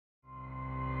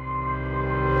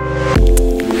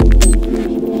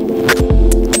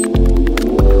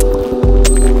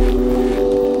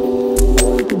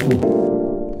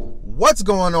What's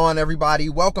going on, everybody?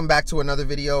 Welcome back to another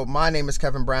video. My name is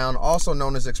Kevin Brown, also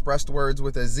known as ExpressedWordz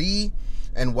with a Z,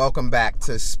 and welcome back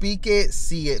to Speak It,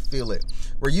 See It, Feel It,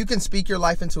 where you can speak your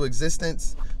life into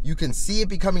existence, you can see it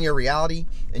becoming your reality,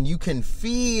 and you can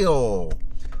feel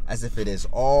as if it is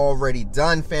already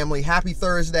done, family. Happy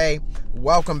Thursday.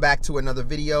 Welcome back to another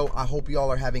video. I hope you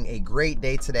all are having a great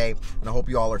day today, and I hope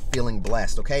you all are feeling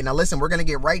blessed, okay? Now listen, we're gonna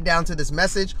get right down to this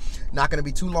message. Not gonna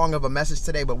be too long of a message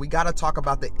today, but we gotta talk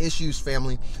about the issues,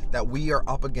 family, that we are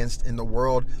up against in the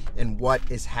world and what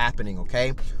is happening,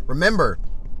 okay? Remember,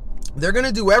 they're going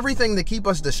to do everything to keep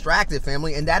us distracted,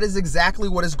 family, and that is exactly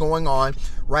what is going on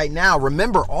right now.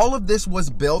 Remember, all of this was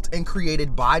built and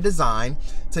created by design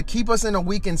to keep us in a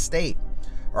weakened state.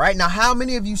 All right, now how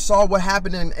many of you saw what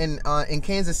happened in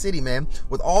Kansas City, man,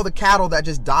 with all the cattle that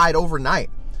just died overnight?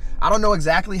 I don't know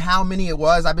exactly how many it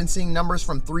was. I've been seeing numbers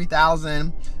from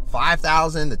 3,000,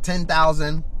 5,000 to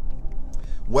 10,000.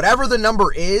 Whatever the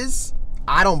number is,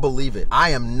 I don't believe it. I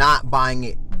am not buying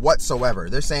it whatsoever.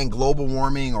 They're saying global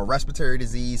warming or respiratory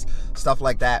disease, stuff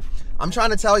like that. I'm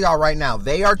trying to tell y'all right now,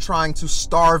 they are trying to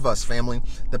starve us, family.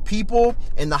 The people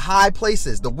in the high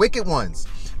places, the wicked ones,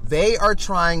 they are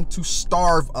trying to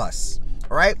starve us,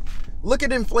 all right? Look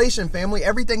at inflation, family.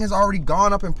 Everything has already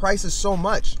gone up in prices so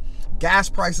much. Gas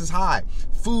prices high,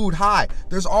 food high.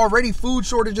 There's already food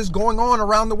shortages going on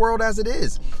around the world as it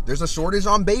is. There's a shortage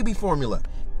on baby formula,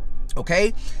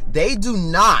 okay? They do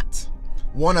not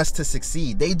want us to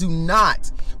succeed. They do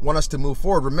not want us to move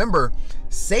forward. Remember,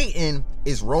 Satan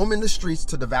is roaming the streets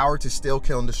to devour, to steal,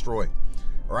 kill, and destroy.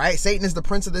 All right? Satan is the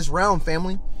prince of this realm,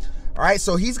 family. All right?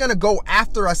 So he's going to go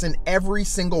after us in every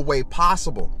single way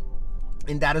possible.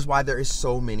 And that is why there is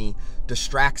so many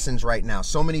distractions right now.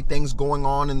 So many things going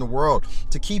on in the world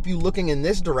to keep you looking in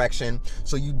this direction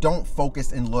so you don't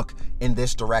focus and look in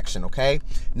this direction, okay?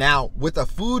 Now, with a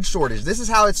food shortage, this is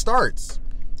how it starts.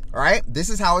 All right, this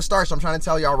is how it starts. I'm trying to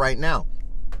tell y'all right now.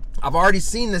 I've already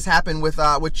seen this happen with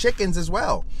chickens as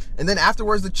well. And then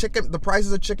afterwards, the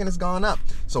prices of chicken has gone up.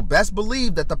 So best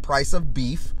believe that the price of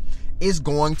beef is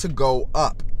going to go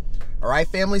up. All right,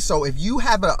 family. So if you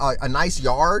have a nice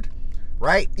yard,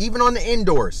 right, even on the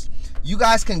indoors, you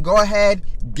guys can go ahead,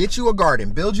 get you a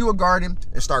garden, build you a garden,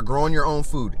 and start growing your own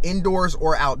food, indoors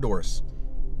or outdoors.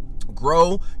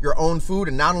 Grow your own food,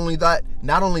 and not only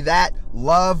that,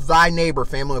 love thy neighbor,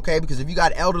 family, okay? Because if you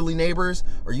got elderly neighbors,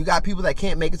 or you got people that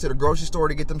can't make it to the grocery store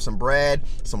to get them some bread,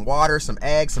 some water, some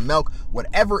eggs, some milk,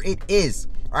 whatever it is,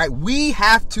 all right, we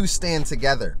have to stand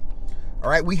together. All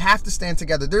right, we have to stand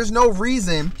together. There's no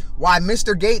reason why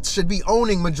Mr. Gates should be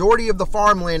owning majority of the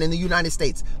farmland in the United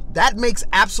States. That makes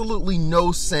absolutely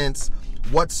no sense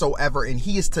whatsoever, and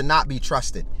he is to not be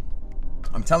trusted.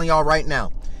 I'm telling y'all right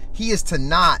now, he is to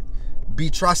not be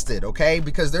trusted, okay?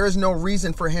 Because there is no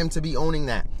reason for him to be owning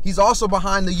that. He's also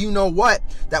behind the you-know-what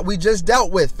that we just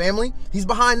dealt with, family. He's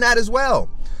behind that as well,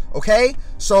 okay?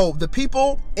 So the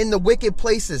people in the wicked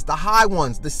places, the high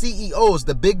ones, the CEOs,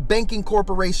 the big banking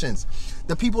corporations,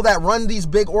 the people that run these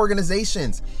big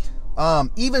organizations,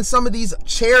 even some of these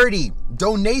charity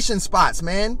donation spots,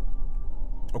 man,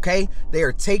 okay? They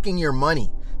are taking your money.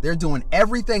 They're doing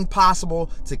everything possible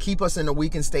to keep us in a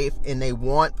weakened state, and they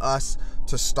want us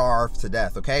to starve to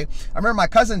death, okay? I remember my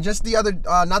cousin just the other,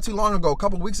 not too long ago, a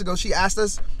couple weeks ago, she asked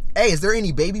us, hey, is there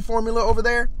any baby formula over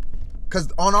there?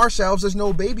 Because on our shelves, there's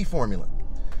no baby formula,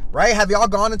 right? Have y'all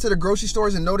gone into the grocery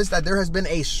stores and noticed that there has been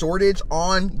a shortage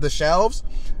on the shelves?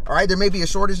 All right, there may be a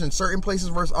shortage in certain places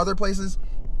versus other places.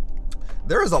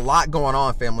 There is a lot going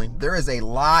on, family. There is a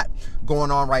lot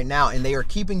going on right now, and they are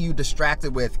keeping you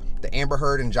distracted with the Amber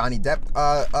Heard and Johnny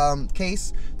Depp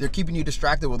case. They're keeping you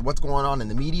distracted with what's going on in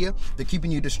the media. They're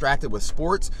keeping you distracted with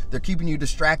sports. They're keeping you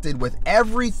distracted with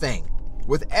everything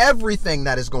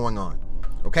that is going on,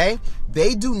 okay?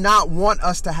 They do not want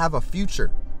us to have a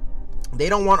future. They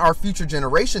don't want our future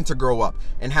generation to grow up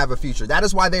and have a future. That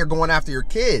is why they are going after your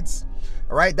kids.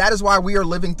 All right, that is why we are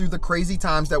living through the crazy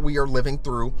times that we are living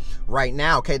through right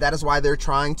now, okay? That is why they're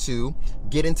trying to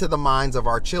get into the minds of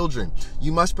our children.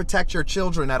 You must protect your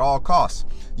children at all costs.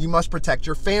 You must protect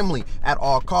your family at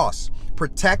all costs.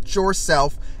 Protect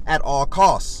yourself at all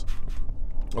costs,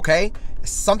 okay?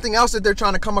 Something else that they're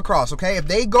trying to come across, okay? If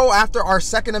they go after our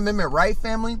Second Amendment right,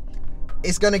 family,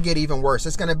 it's going to get even worse.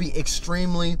 It's going to be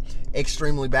extremely,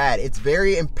 extremely bad. It's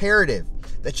very imperative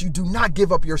that you do not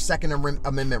give up your Second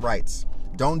Amendment rights.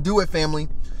 Don't do it, family.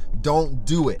 Don't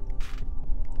do it.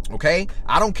 Okay,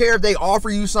 I don't care if they offer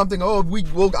you something. Oh,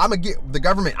 I'm gonna get the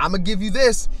government, I'm gonna give you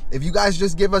this if you guys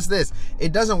just give us this.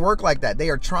 It doesn't work like that. They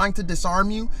are trying to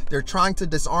disarm you. They're trying to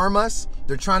disarm us.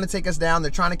 They're trying to take us down.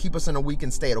 They're trying to keep us in a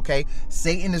weakened state. Okay,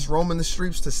 Satan is roaming the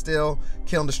streets to steal,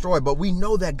 kill, and destroy, but we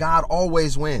know that God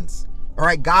always wins. All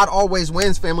right, God always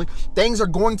wins, family. Things are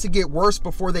going to get worse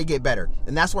before they get better,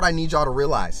 and that's what I need y'all to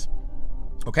realize.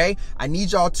 Okay, I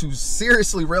need y'all to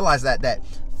seriously realize that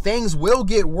things will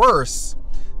get worse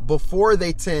before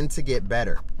they tend to get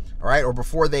better. All right, or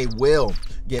before they will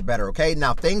get better. Okay,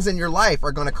 now things in your life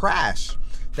are going to crash.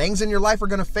 Things in your life are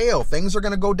going to fail. Things are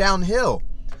going to go downhill.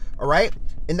 All right,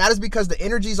 and that is because the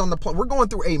energies on the planet, we're going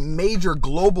through a major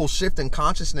global shift in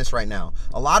consciousness right now.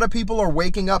 A lot of people are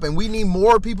waking up, and we need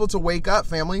more people to wake up,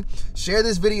 family. Share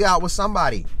this video out with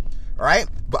somebody. All right,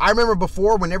 but I remember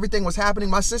before, when everything was happening,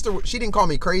 my sister, she didn't call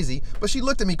me crazy, but she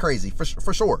looked at me crazy for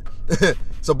sure.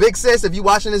 So big sis, if you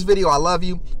watching this video, I love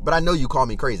you, but I know you call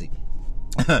me crazy.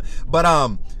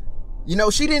 But you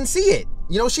know, she didn't see it.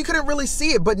 You know, she couldn't really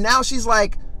see it, but now she's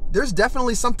like, there's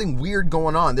definitely something weird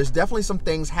going on. There's definitely some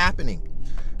things happening.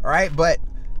 All right, but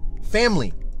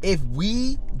family, if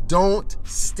we don't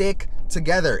stick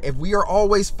together, if we are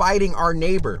always fighting our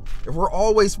neighbor, if we're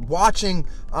always watching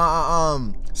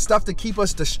stuff to keep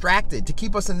us distracted, to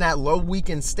keep us in that low,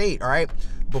 weakened state, all right,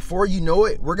 before you know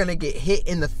it, we're gonna get hit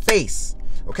in the face,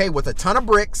 okay, with a ton of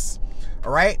bricks.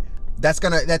 All right, it's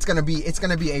gonna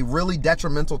be a really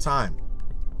detrimental time.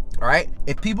 All right,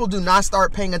 if people do not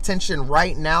start paying attention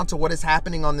right now to what is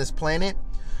happening on this planet,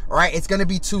 all right, it's gonna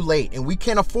be too late, and we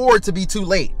can't afford to be too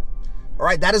late. All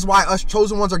right, that is why us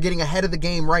chosen ones are getting ahead of the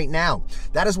game right now.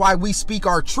 That is why we speak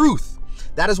our truth.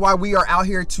 That is why we are out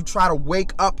here to try to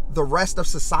wake up the rest of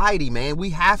society, man.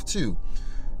 We have to.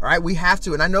 All right, we have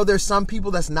to. And I know there's some people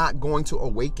that's not going to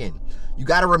awaken. You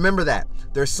got to remember that.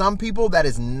 There's some people that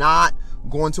is not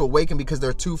going to awaken because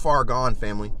they're too far gone,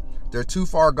 family. They're too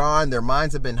far gone. Their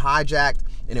minds have been hijacked,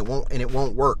 and it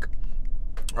won't work.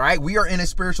 All right, we are in a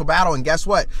spiritual battle, and guess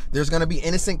what? There's going to be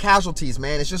innocent casualties,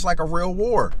 man. It's just like a real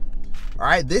war. All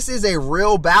right, this is a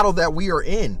real battle that we are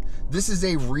in. This is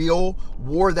a real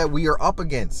war that we are up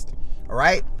against. All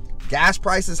right, gas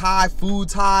prices high,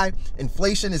 food's high,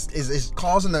 inflation is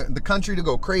causing the country to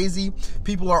go crazy.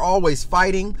 People are always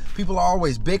fighting. People are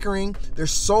always bickering.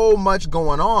 There's so much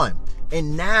going on.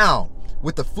 And now,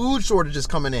 with the food shortages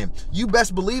coming in, you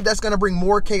best believe that's going to bring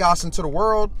more chaos into the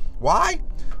world. Why?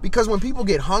 Because when people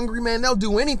get hungry, man, they'll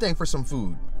do anything for some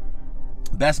food.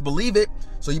 Best believe it.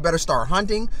 So you better start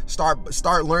hunting,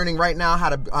 start learning right now how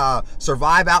to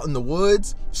survive out in the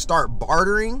woods, start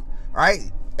bartering. All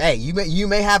right, hey, you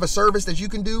may have a service that you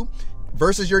can do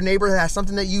versus your neighbor that has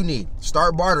something that you need.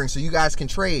 Start bartering so you guys can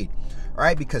trade. All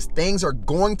right, because things are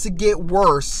going to get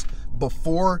worse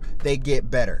before they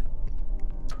get better.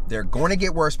 They're going to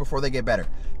get worse before they get better.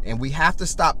 And we have to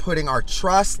stop putting our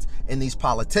trust in these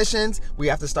politicians. We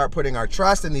have to start putting our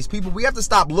trust in these people. We have to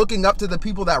stop looking up to the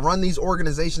people that run these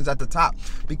organizations at the top,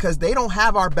 because they don't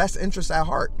have our best interests at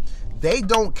heart. They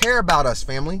don't care about us,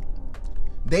 family.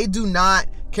 They do not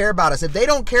care about us. If they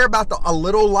don't care about a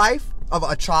little life of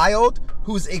a child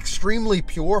who's extremely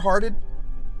pure-hearted,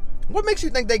 what makes you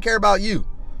think they care about you?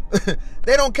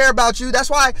 They don't care about you. That's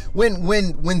why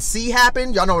when C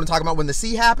happened, y'all know what I'm talking about, when the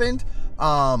C happened,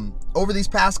 over these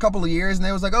past couple of years, and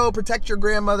they was like, oh, protect your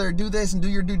grandmother, do this and do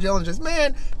your due diligence.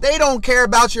 Man, they don't care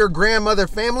about your grandmother,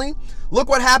 family. Look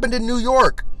what happened in New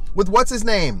York with what's his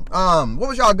name? What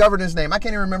was y'all governor's name? I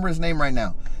can't even remember his name right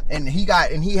now. And he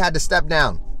had to step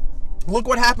down. Look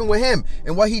what happened with him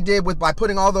and what he did by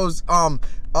putting all those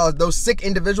sick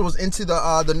individuals into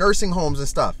the nursing homes and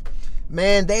stuff.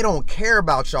 Man, they don't care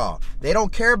about y'all. They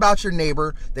don't care about your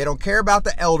neighbor. They don't care about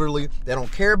the elderly. They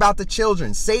don't care about the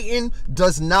children. Satan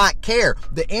does not care.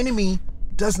 The enemy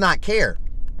does not care.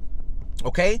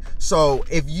 Okay? So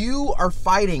if you are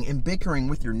fighting and bickering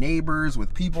with your neighbors,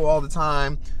 with people all the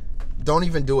time, don't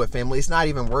even do it, family. It's not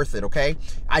even worth it, okay?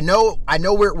 I know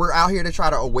we're out here to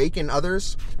try to awaken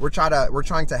others. We're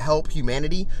trying to help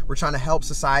humanity. We're trying to help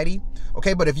society.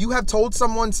 Okay, but if you have told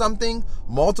someone something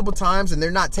multiple times and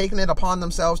they're not taking it upon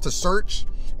themselves to search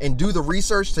and do the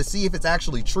research to see if it's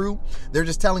actually true, they're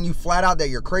just telling you flat out that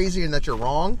you're crazy and that you're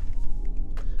wrong,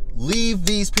 leave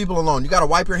these people alone. You got to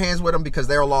wipe your hands with them because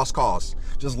they're a lost cause.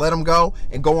 Just let them go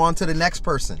and go on to the next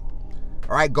person.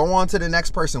 All right, go on to the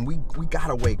next person. We got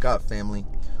to wake up, family.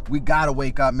 We got to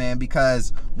wake up, man,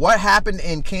 because what happened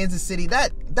in Kansas City,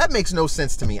 that makes no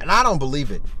sense to me, and I don't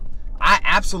believe it. I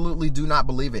absolutely do not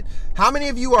believe it. How many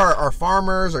of you are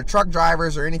farmers or truck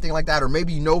drivers or anything like that, or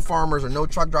maybe you know farmers or know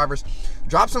truck drivers?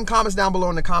 Drop some comments down below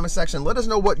in the comment section. Let us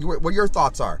know what your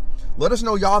thoughts are. Let us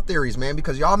know y'all theories, man,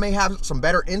 because y'all may have some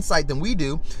better insight than we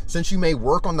do, since you may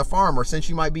work on the farm, or since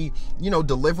you might be,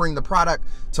 delivering the product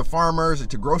to farmers or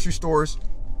to grocery stores.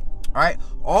 All right.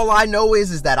 All I know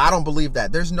is that I don't believe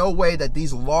that. There's no way that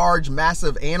these large,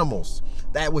 massive animals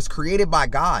that was created by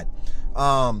God,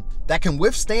 that can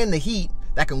withstand the heat,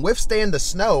 that can withstand the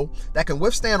snow, that can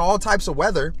withstand all types of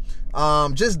weather,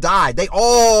 just died. They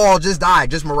all just died,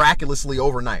 just miraculously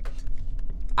overnight.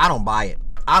 I don't buy it.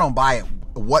 I don't buy it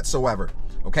whatsoever.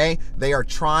 Okay. They are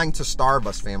trying to starve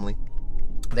us, family.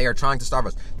 They are trying to starve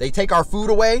us. They take our food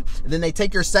away, and then they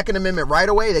take your Second Amendment right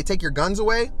away. They take your guns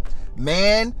away.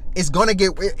 Man,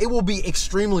 it will be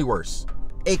extremely worse.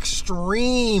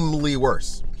 Extremely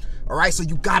worse. All right, so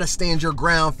you got to stand your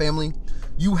ground, family.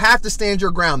 You have to stand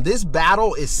your ground. This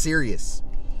battle is serious.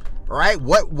 All right,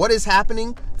 what is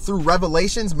happening through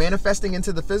revelations manifesting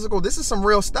into the physical? This is some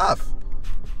real stuff.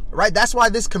 All right, that's why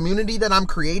this community that I'm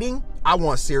creating, I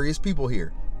want serious people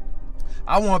here.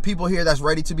 I want people here that's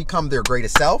ready to become their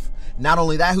greatest self. Not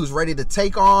only that, who's ready to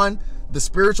take on the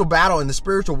spiritual battle and the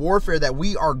spiritual warfare that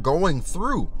we are going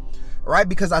through. All right,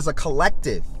 because as a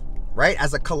collective, right,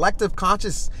 as a collective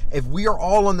conscious, if we are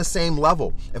all on the same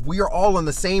level, if we are all on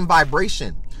the same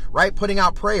vibration, right, putting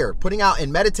out prayer, putting out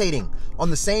and meditating on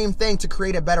the same thing to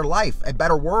create a better life, a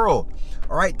better world,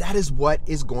 all right, that is what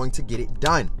is going to get it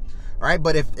done. All right,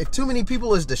 but if too many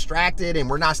people is distracted and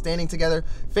we're not standing together,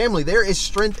 family, there is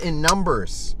strength in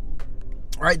numbers.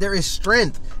 All right, there is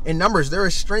strength in numbers. There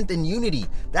is strength in unity.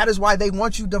 That is why they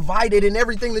want you divided in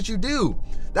everything that you do.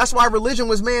 That's why religion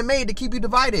was man-made, to keep you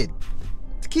divided,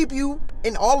 to keep you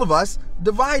and all of us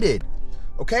divided.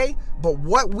 Okay, but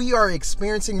what we are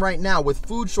experiencing right now with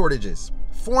food shortages,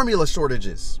 formula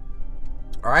shortages,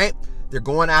 all right, they're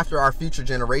going after our future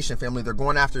generation, family. They're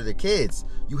going after the kids.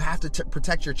 You have to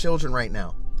protect your children right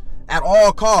now. At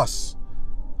all costs.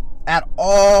 At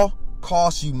all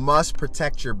costs, you must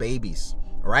protect your babies.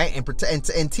 All right,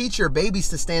 and teach your babies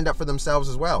to stand up for themselves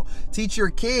as well. Teach your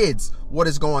kids what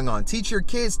is going on. Teach your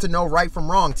kids to know right from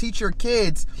wrong. Teach your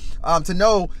kids to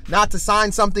know not to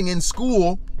sign something in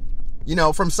school,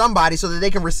 from somebody so that they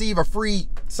can receive a free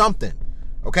something.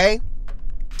 Okay,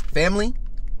 family.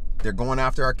 They're going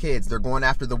after our kids. They're going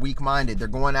after the weak-minded. They're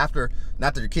going after,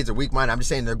 not that your kids are weak-minded. I'm just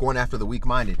saying they're going after the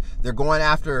weak-minded. They're going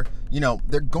after,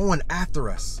 they're going after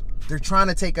us. They're trying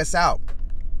to take us out.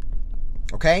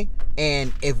 Okay?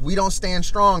 And if we don't stand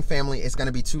strong, family, it's going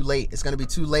to be too late. It's going to be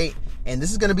too late. And this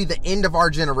is going to be the end of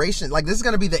our generation. Like, this is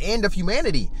going to be the end of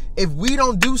humanity. If we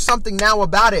don't do something now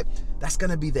about it, that's going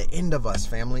to be the end of us,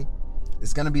 family.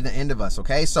 It's going to be the end of us.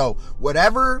 Okay? So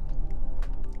whatever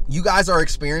you guys are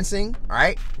experiencing, all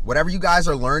right, whatever you guys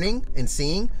are learning and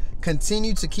seeing,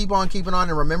 continue to keep on keeping on,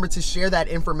 and remember to share that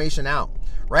information out,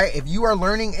 right? If you are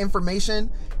learning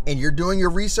information and you're doing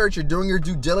your research, you're doing your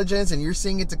due diligence, and you're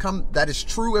seeing it to come, that is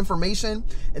true information,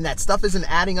 and that stuff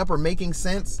isn't adding up or making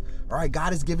sense, all right,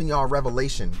 God is giving y'all a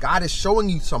revelation. God is showing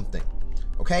you something,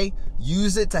 okay?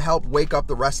 Use it to help wake up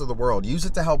the rest of the world. Use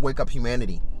it to help wake up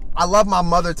humanity. I love my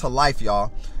mother to life,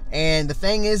 y'all. And the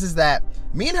thing is that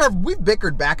me and her, we've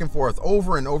bickered back and forth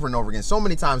over and over and over again so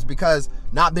many times, because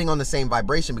not being on the same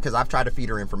vibration, because I've tried to feed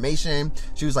her information.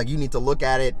 She was like, you need to look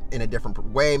at it in a different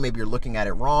way. Maybe you're looking at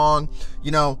it wrong,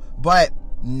 but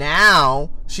now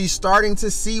she's starting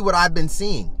to see what I've been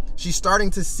seeing. She's starting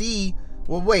to see,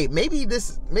 well, wait, maybe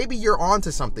you're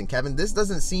onto something, Kevin. This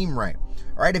doesn't seem right.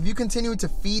 All right. If you continue to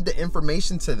feed the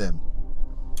information to them,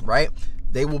 right,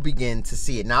 they will begin to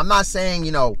see it. Now, I'm not saying,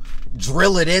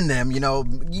 drill it in them.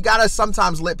 You got to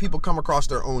sometimes let people come across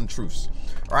their own truths.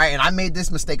 All right. And I made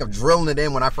this mistake of drilling it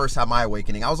in when I first had my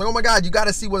awakening. I was like, oh my God, you got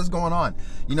to see what's going on.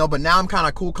 But now I'm kind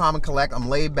of cool, calm, and collect. I'm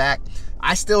laid back.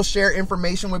 I still share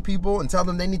information with people and tell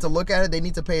them they need to look at it. They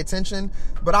need to pay attention.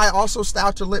 But I also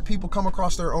start to let people come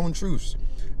across their own truths.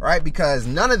 All right. Because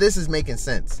none of this is making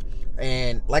sense.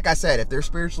 And like I said, if they're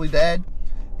spiritually dead,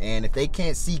 and if they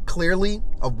can't see clearly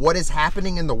of what is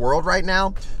happening in the world right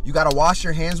now, you got to wash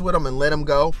your hands with them and let them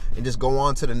go and just go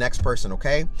on to the next person,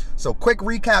 okay? So quick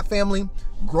recap, family.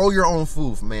 Grow your own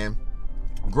food, man.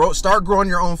 Start growing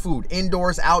your own food,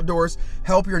 indoors, outdoors.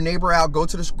 Help your neighbor out. Go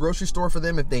to the grocery store for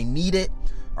them if they need it,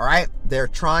 all right? They're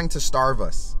trying to starve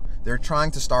us. They're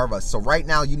trying to starve us. So right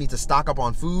now, you need to stock up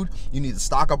on food. You need to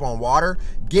stock up on water.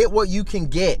 Get what you can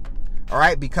get. All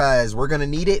right, because we're going to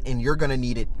need it, and you're going to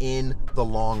need it in the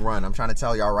long run. I'm trying to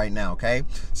tell y'all right now, okay?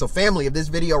 So family, if this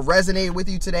video resonated with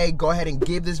you today, go ahead and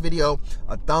give this video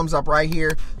a thumbs up right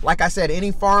here. Like I said,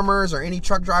 any farmers or any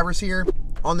truck drivers here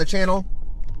on the channel,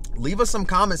 leave us some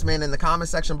comments, man, in the comment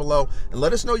section below, and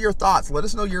let us know your thoughts. Let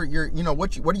us know your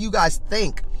what do you guys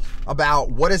think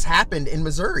about what has happened in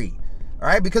Missouri? All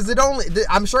right, because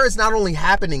I'm sure it's not only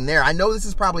happening there. I know this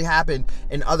has probably happened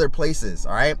in other places,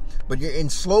 all right? But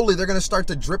slowly they're gonna start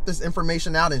to drip this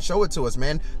information out and show it to us,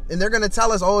 man. And they're gonna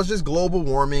tell us, oh, it's just global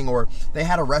warming, or they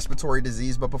had a respiratory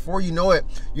disease. But before you know it,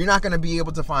 you're not gonna be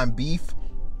able to find beef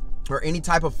or any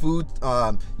type of food,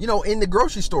 you know, in the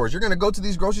grocery stores. You're gonna go to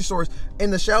these grocery stores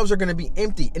and the shelves are gonna be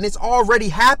empty, and it's already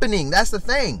happening. That's the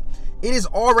thing. It is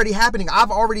already happening. I've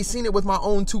already seen it with my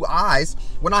own 2 eyes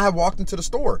when I have walked into the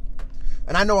store.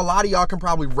 And I know a lot of y'all can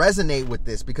probably resonate with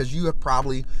this because you have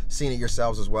probably seen it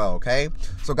yourselves as well, okay?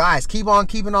 So guys, keep on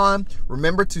keeping on.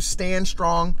 Remember to stand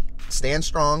strong, stay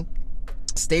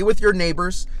with your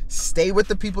neighbors, stay with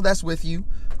the people that's with you,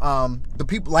 the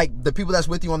people that's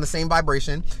with you on the same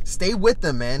vibration. Stay with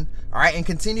them, man. All right, and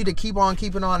continue to keep on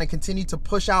keeping on and continue to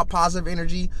push out positive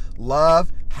energy,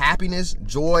 love, happiness,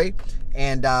 joy,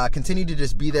 and continue to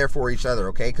just be there for each other,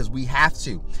 okay? Because we have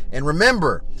to. And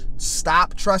remember,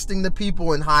 stop trusting the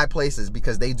people in high places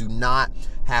because they do not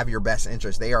have your best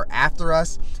interest. They are after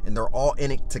us, and they're all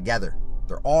in it together.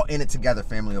 They're all in it together,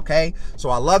 family, okay? So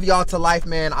I love y'all to life,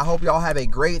 man. I hope y'all have a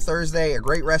great Thursday, a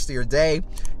great rest of your day.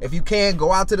 If you can,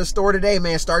 go out to the store today,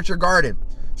 man. Start your garden.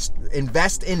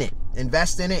 Invest in it.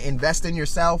 Invest in it. Invest in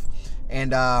yourself.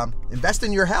 And invest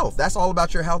in your health. That's all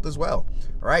about your health as well.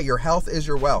 All right? Your health is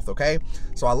your wealth, okay?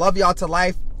 So I love y'all to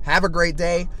life. Have a great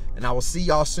day. And I will see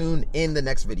y'all soon in the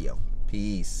next video.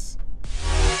 Peace.